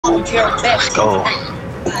Let's go.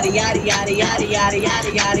 Body yada yada yada yada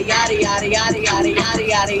yada yada yada yada yada yada yada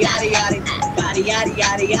yada yada yada. Body yada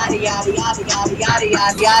yada yada yada yada yada yada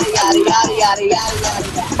yada yada yada yada yada yada.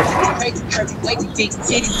 Crazy curvy wavy big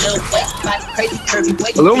titties little waist. Body crazy curvy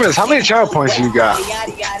wavy. Illuminous, how many channel points you got?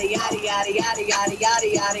 Yada yada yada yada yada yada yada yada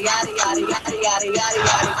yada yada yada yada yada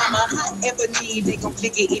yada. I'm a hot ebony, they gon'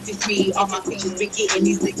 click it if it's me. All my features been getting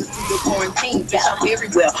these niggas through the quarantine. Bitch, I'm very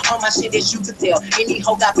well. All my shit as you could tell. Any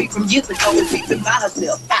hoe got beat from years ago and beat by herself.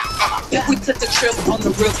 If we took a trip on the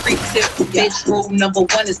real freak tip, bitch, rule number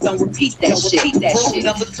 1 is don't repeat that shit. Rule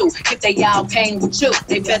number 2, if they all came with you,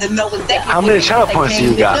 they better know exactly how many channel points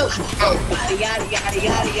you got?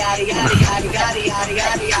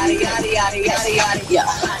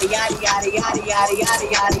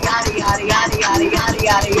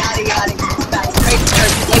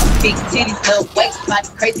 Big titties, little waist, body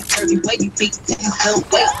crazy curvy, wavy, big titties, little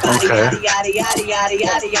waist, body yada yada yada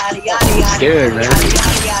yada yada yada yada. Scared, man.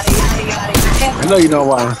 I know you know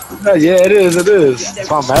why. Yeah, it is. It is. That's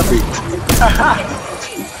why I'm happy.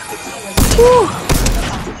 Woo.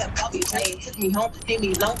 Took me home, did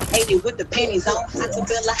me long, ate it with the pennies on. I could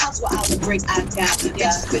build a house where I would break out down.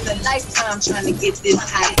 Yeah, spend a lifetime trying to get this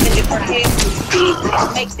high. And if her head too big,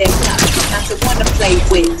 make that pop. Not the one to play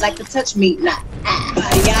with, like to touch me, not.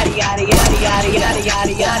 Body yada yada yada yada yada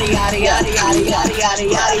yada yada yada yada yada yada yada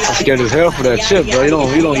yada. I'm scared as hell for that chip, bro. You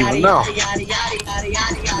don't even know.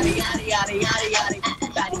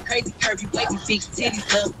 Crazy curvy wavy big titties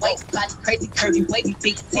little waist, body crazy curvy wavy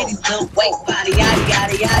big titties little waist, body yada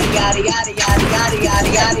yada yada yada yada yada yada yada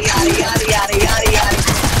yada yada yada yada yada.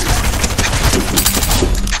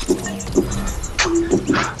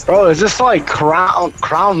 Bro, is this like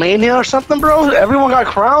crown mania or something, bro? Everyone got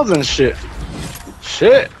crowns and shit.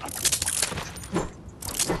 Shit.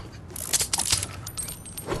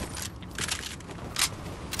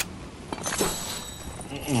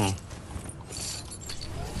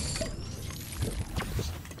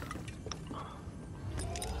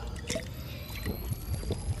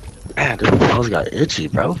 Man, dude, my nose got itchy,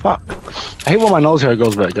 bro. Fuck. I hate when my nose hair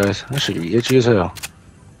goes back, guys. That should be itchy as hell.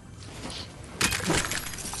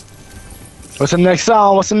 What's the next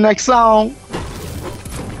song? What's the next song?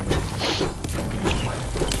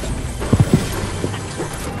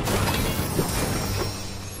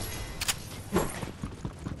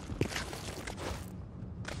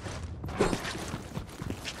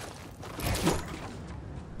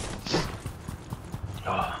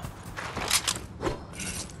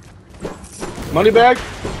 Money bag?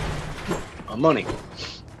 Oh, money.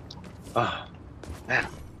 Oh, man.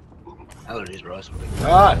 Allergies, bro.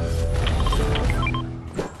 God.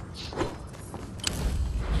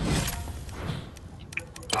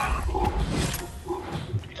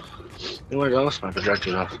 Anyway, else my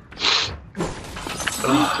projector off.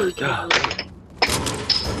 Oh, God.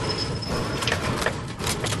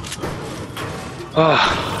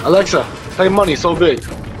 Oh, Alexa, play Money So Big.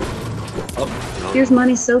 Oh, no. Here's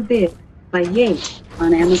Money So Big by Ye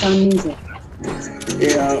on Amazon Music.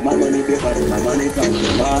 Yeah, my money big, but my money comes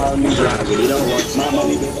from mommy. I really don't want my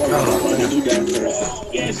money big, but my money do that for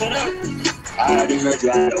us. Yeah, shut up. I already heard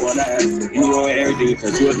you, I don't wanna answer. You know everything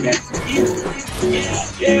because you a cancer.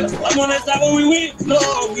 Yeah, I'm on that side when we win. No,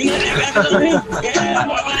 we know that back to him. Yeah, I'm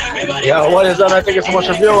on everybody. Yeah, what is that? I think it's so much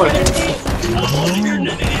of viewing.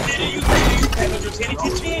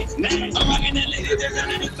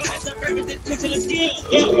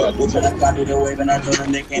 Yeah, go to the clock with the wave and I told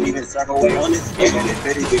them they can't even circle away on this. Yeah, and it's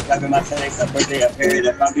pretty big, clapping my thanks, a birthday, a period,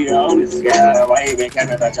 if I'm being honest. Yeah, why you been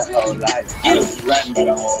capping about your whole life? I was rapping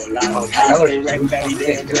about the whole life. I was rapping back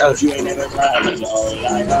then, because you ain't never tried your whole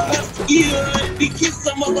life. Yeah, we kiss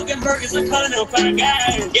some motherfucking burgers and calling them fine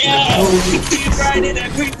guys. Yeah, we keep riding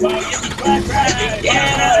that creek bar, yeah, we cry.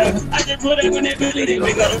 Yeah, I just put up when they really did,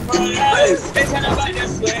 we got a front eyes. They tell about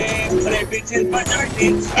this way, but they bitches my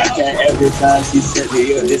dirty. I can't every time she said me,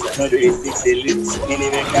 yo, this 160 lips. Can't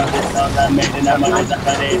even count the songs I made, and I'm on this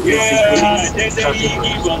 150. Yeah, they say he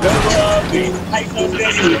keep on the rubby. I know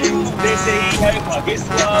this. They say he had pockets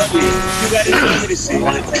sloppy. You gotta tell me this shit,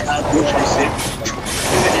 gotta tell how good this shit.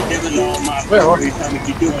 The devil on my every time we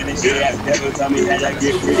keep doing this shit. The devil tell me that I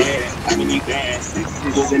get pretty. I mean, he bad.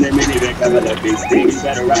 6 in the minivan, cover the big stick. You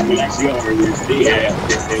better rap me like she over this. Yeah,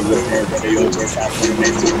 they say what's that, but they don't just have to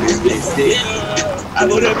mess with this big stick. I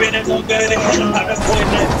would have been a so good and I'm not a point.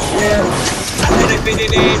 Yeah, I had a 50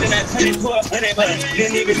 days and I turned it to 100, but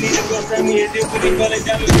didn't even need to go send me a deal for the color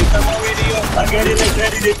down with I'm already up. I got it like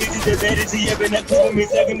 30, the bitches just had it to you, but not for me,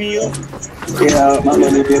 sucking me up. Yeah, my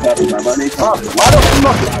money big, my money comes. Why don't you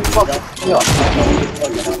fuck? Yeah.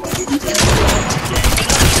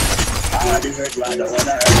 I I just heard you, I don't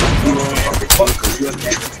wanna hurt you. You want everything, cause you a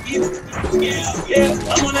man. Yeah,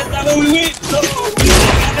 I'm on that time when we went, so we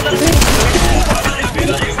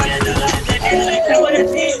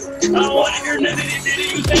I don't wanna hear none of this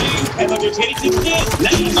shit you say. I'm under 26 cents. Now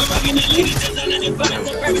I'm rocking that lady that's on the bottom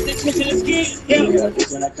of everything, switching the skin. Yeah,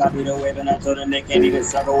 this when I copied the wave and I told them they can't even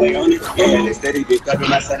suck away on it. Yeah, they steady be copying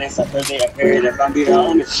my son and sometimes they appear if I'm being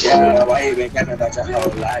honest. Yeah, why you been capping about your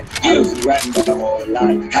whole life? I was rapping about the whole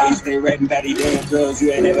life. How you stay rapping about these damn drugs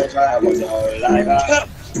you ain't never tried was your whole life, huh?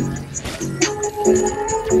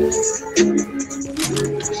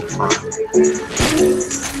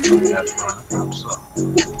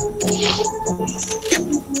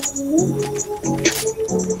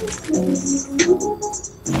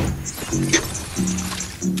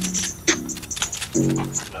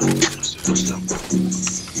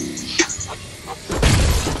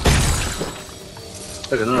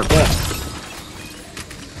 Look, another blast.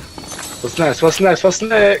 What's next? What's next? What's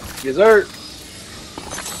next? Dessert.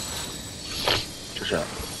 Good shot.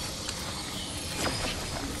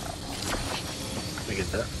 Let me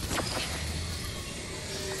get that.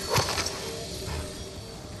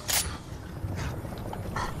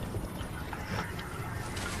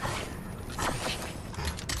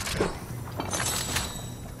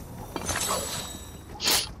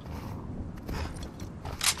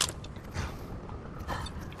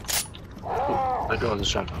 I go in the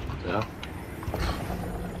shop. Yeah.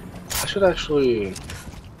 I should actually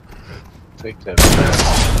take that back.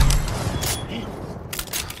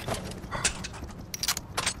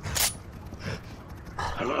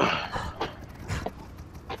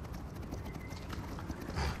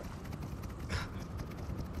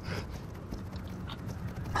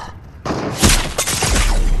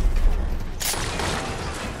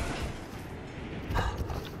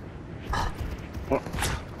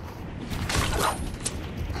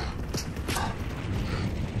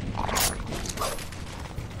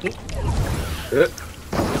 Shit.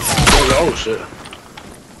 Oh shit.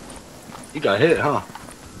 You got hit, huh?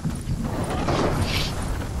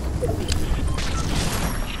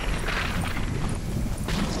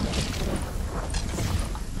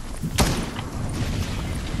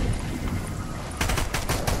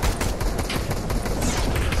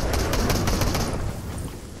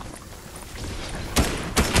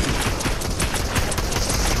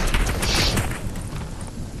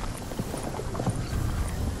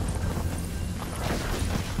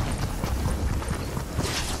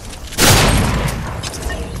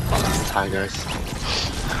 Hi guys.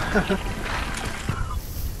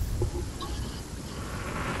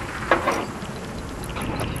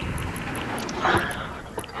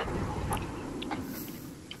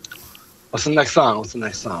 What's the next song? What's the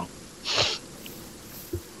next song?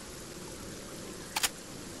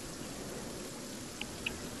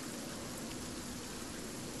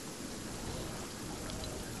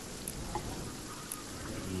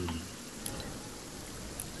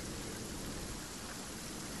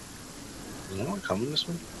 Is no one coming this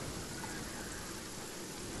way?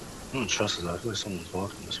 I don't trust it. I feel like someone's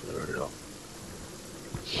walking this way already. Let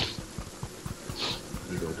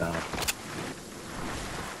me go down.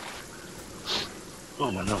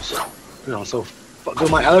 Oh my nose. Dude, I'm so dude,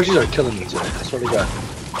 my allergies are killing me today. I swear to God.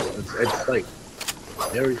 It's like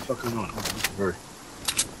very fucking annoying. Very.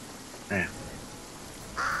 Man.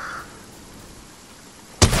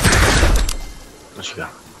 What you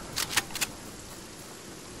got?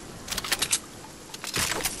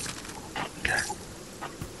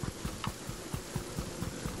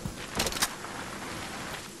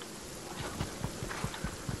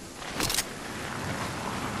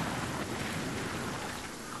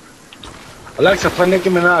 Alexa, play Nicki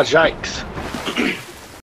Minaj, yikes.